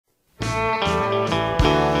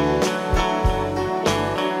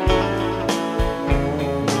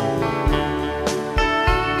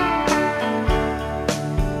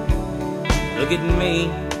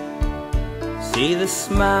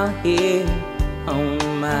smile here on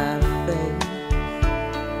my face.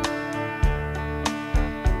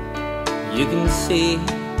 You can see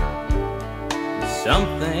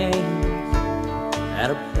something's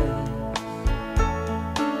out of place.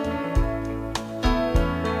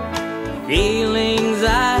 Feelings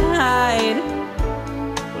I hide,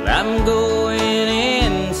 well, I'm going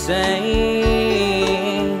insane.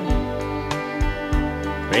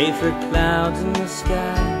 Pray for clouds in the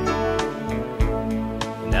sky,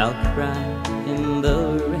 and I'll cry in the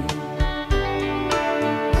rain.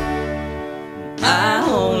 I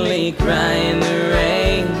only cry in the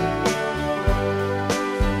rain.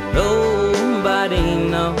 Nobody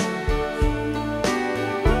knows.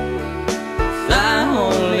 I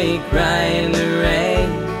only cry in the rain.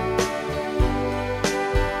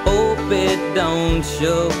 Hope it don't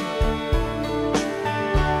show.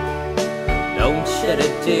 Don't shed a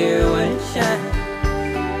tear when it shines,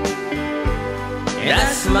 and I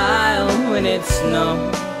smile when it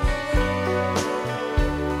snows.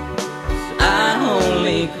 I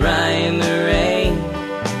only cry in the rain,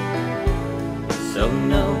 so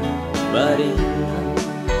nobody knows.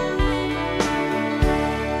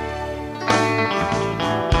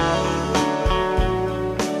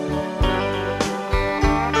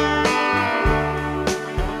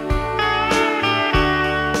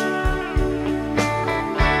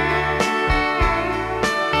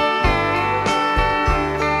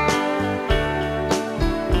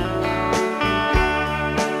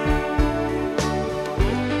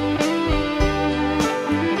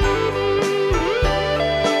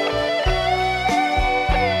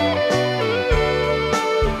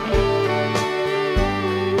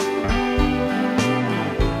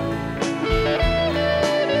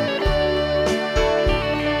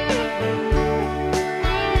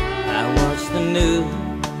 News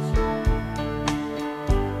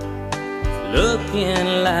looking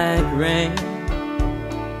like rain.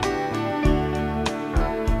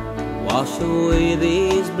 Wash away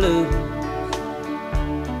these blues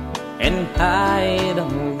and hide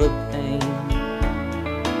all the pain.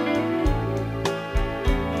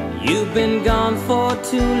 You've been gone for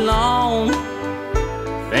too long.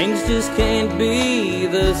 Things just can't be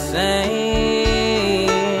the same.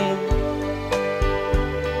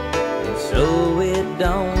 So it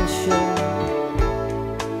don't show,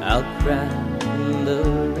 I'll cry in the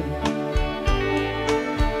rain.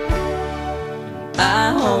 I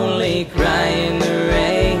only cry in the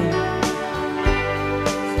rain.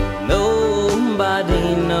 Nobody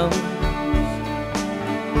knows.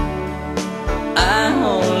 I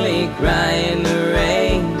only cry in the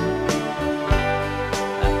rain.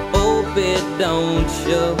 I hope it don't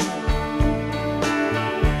show.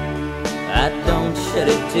 I don't shed a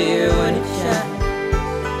tear when it shines,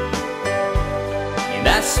 and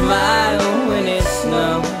I smile when it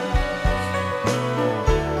snows.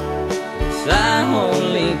 So I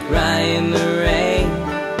only cry in the rain,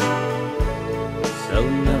 so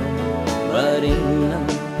nobody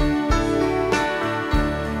knows.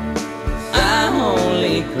 I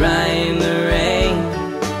only cry in the rain,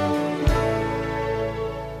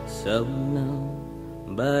 so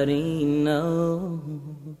nobody knows.